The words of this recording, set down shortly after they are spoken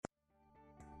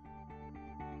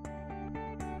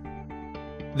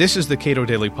This is the Cato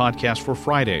Daily Podcast for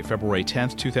Friday, February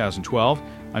 10th, 2012.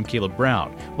 I'm Caleb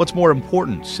Brown. What's more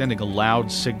important, sending a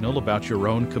loud signal about your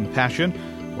own compassion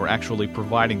or actually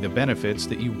providing the benefits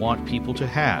that you want people to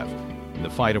have? In the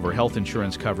fight over health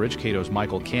insurance coverage, Cato's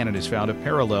Michael Cannon has found a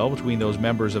parallel between those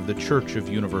members of the Church of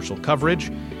Universal Coverage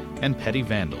and petty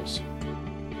vandals.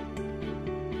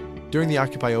 During the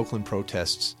Occupy Oakland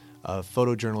protests, a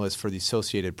photojournalist for the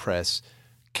Associated Press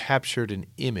captured an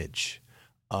image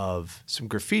of some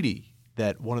graffiti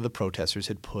that one of the protesters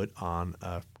had put on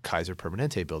a Kaiser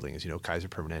Permanente building. As you know, Kaiser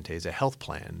Permanente is a health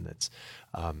plan that's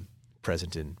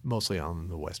present mostly on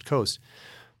the West Coast.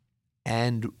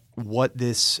 And what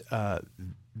this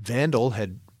vandal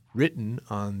had written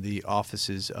on the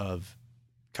offices of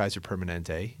Kaiser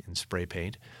Permanente in spray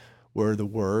paint were the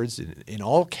words, in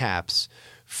all caps,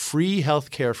 "Free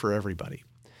health care for everybody."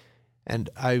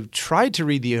 And I tried to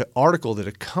read the article that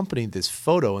accompanied this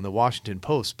photo in the Washington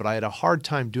Post, but I had a hard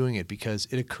time doing it because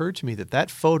it occurred to me that that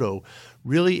photo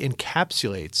really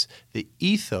encapsulates the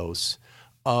ethos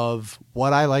of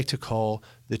what I like to call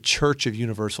the Church of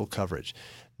Universal Coverage.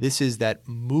 This is that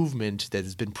movement that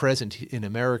has been present in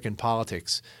American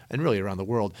politics and really around the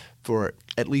world for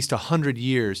at least 100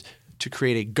 years to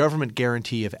create a government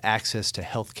guarantee of access to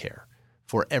health care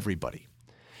for everybody.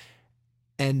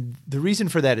 And the reason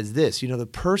for that is this. The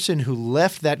person who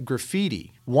left that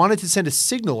graffiti wanted to send a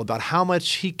signal about how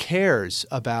much he cares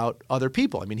about other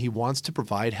people. He wants to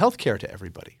provide health care to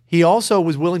everybody. He also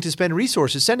was willing to spend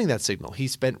resources sending that signal. He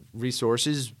spent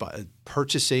resources by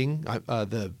purchasing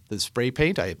the spray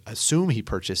paint. I assume he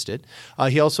purchased it.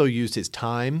 He also used his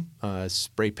time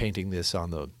spray painting this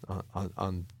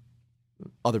on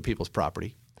other people's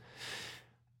property.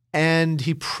 And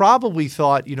he probably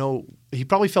thought, he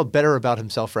probably felt better about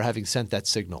himself for having sent that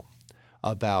signal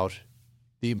about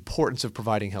the importance of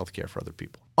providing health care for other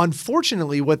people.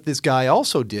 Unfortunately, what this guy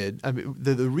also did,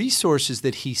 the resources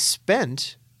that he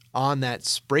spent on that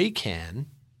spray can,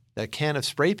 that can of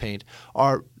spray paint,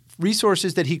 are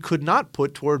resources that he could not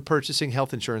put toward purchasing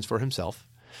health insurance for himself.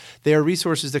 They are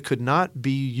resources that could not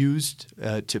be used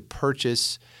to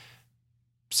purchase,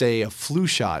 say, a flu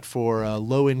shot for a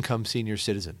low-income senior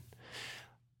citizen.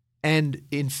 And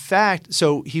in fact,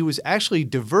 so he was actually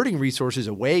diverting resources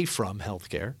away from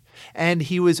healthcare, and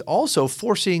he was also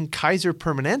forcing Kaiser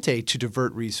Permanente to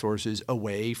divert resources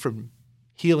away from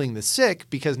healing the sick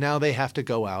because now they have to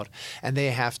go out and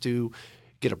they have to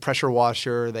get a pressure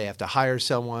washer, they have to hire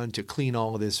someone to clean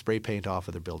all of this spray paint off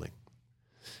of their building.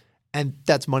 And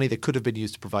that's money that could have been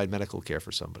used to provide medical care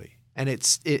for somebody. And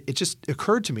it just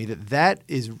occurred to me that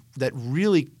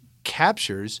really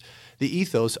captures the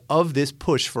ethos of this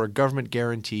push for a government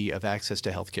guarantee of access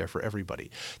to health care for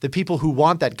everybody. The people who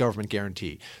want that government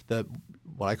guarantee,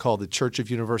 what I call the Church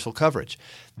of Universal Coverage,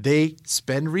 they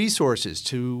spend resources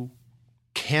to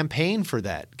campaign for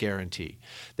that guarantee.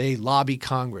 They lobby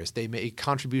Congress. They make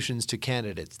contributions to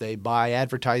candidates. They buy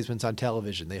advertisements on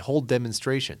television. They hold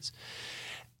demonstrations.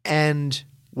 And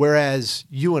whereas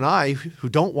you and I, who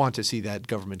don't want to see that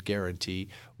government guarantee,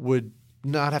 would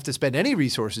not have to spend any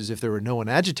resources if there were no one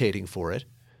agitating for it.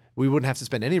 We wouldn't have to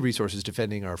spend any resources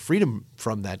defending our freedom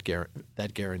from that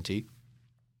guarantee.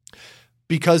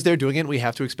 Because they're doing it, we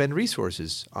have to expend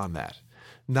resources on that.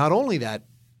 Not only that,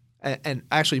 and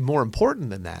actually more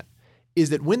important than that, is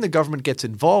that when the government gets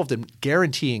involved in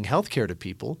guaranteeing health care to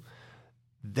people,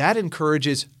 that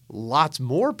encourages lots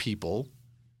more people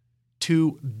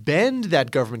to bend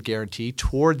that government guarantee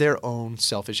toward their own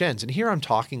selfish ends. And here I'm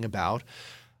talking about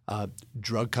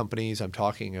drug companies, I'm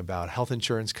talking about health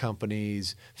insurance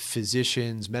companies,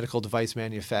 physicians, medical device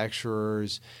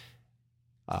manufacturers,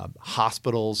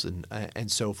 hospitals,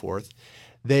 and so forth.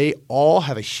 They all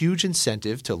have a huge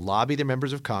incentive to lobby their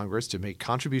members of Congress to make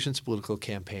contributions to political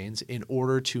campaigns in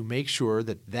order to make sure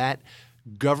that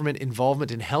government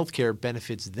involvement in healthcare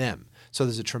benefits them. So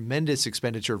there's a tremendous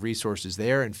expenditure of resources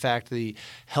there. In fact, the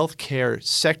healthcare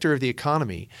sector of the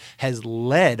economy has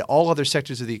led all other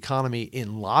sectors of the economy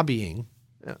in lobbying,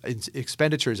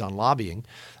 expenditures on lobbying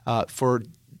for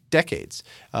decades.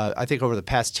 I think over the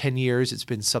past 10 years, it's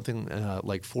been something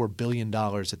like $4 billion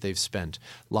that they've spent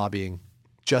lobbying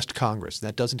just Congress.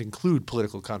 That doesn't include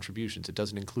political contributions. It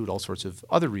doesn't include all sorts of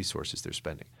other resources they're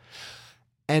spending.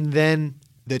 And then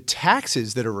the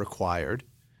taxes that are required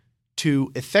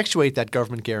to effectuate that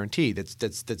government guarantee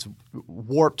that's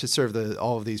warped to serve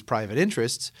all of these private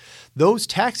interests, those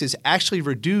taxes actually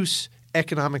reduce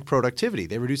economic productivity.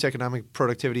 They reduce economic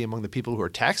productivity among the people who are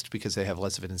taxed because they have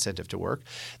less of an incentive to work.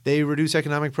 They reduce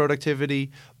economic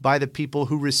productivity by the people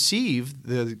who receive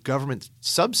the government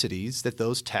subsidies that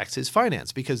those taxes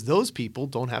finance because those people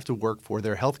don't have to work for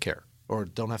their health care or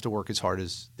don't have to work as hard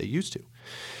as they used to.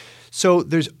 So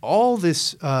there's all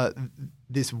this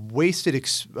this wasted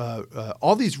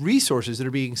all these resources that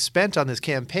are being spent on this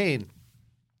campaign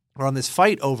or on this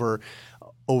fight over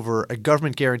a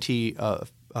government guarantee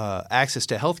access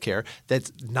to healthcare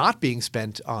that's not being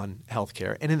spent on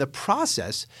healthcare. And in the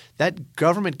process, that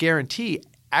government guarantee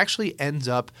actually ends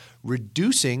up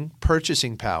reducing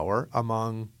purchasing power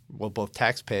among both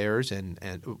taxpayers and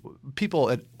people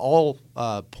at all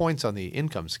points on the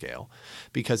income scale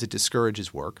because it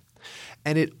discourages work.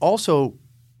 And it also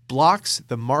blocks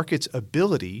the market's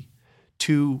ability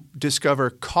to discover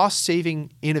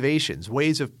cost-saving innovations,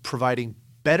 ways of providing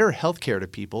better healthcare to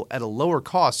people at a lower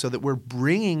cost so that we're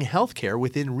bringing healthcare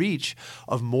within reach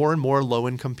of more and more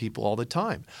low-income people all the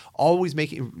time.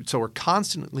 So we're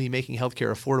constantly making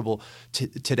healthcare affordable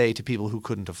today to people who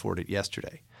couldn't afford it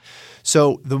yesterday.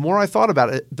 So the more I thought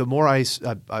about it, the more I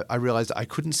realized I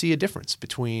couldn't see a difference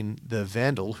between the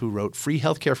vandal who wrote free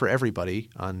healthcare for everybody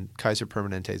on Kaiser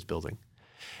Permanente's building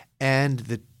and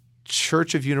the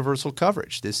Church of Universal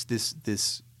Coverage,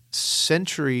 this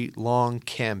century-long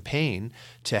campaign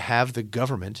to have the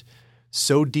government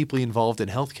so deeply involved in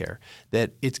healthcare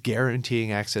that it's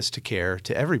guaranteeing access to care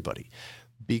to everybody.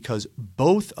 Because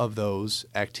both of those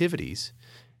activities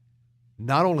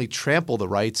not only trample the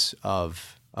rights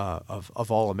of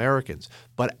all Americans,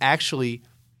 but actually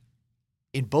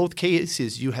in both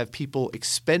cases you have people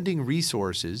expending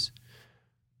resources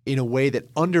in a way that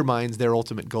undermines their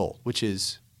ultimate goal, which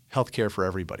is healthcare for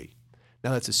everybody.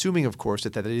 Now, that's assuming, of course,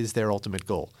 that is their ultimate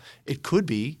goal. It could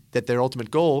be that their ultimate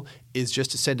goal is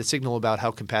just to send a signal about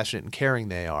how compassionate and caring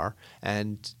they are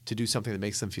and to do something that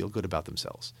makes them feel good about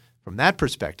themselves. From that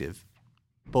perspective,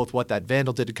 both what that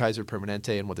vandal did to Kaiser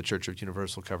Permanente and what the Church of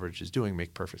Universal Coverage is doing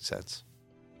make perfect sense.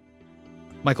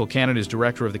 Michael Cannon is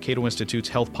director of the Cato Institute's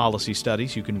Health Policy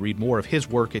Studies. You can read more of his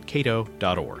work at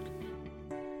cato.org.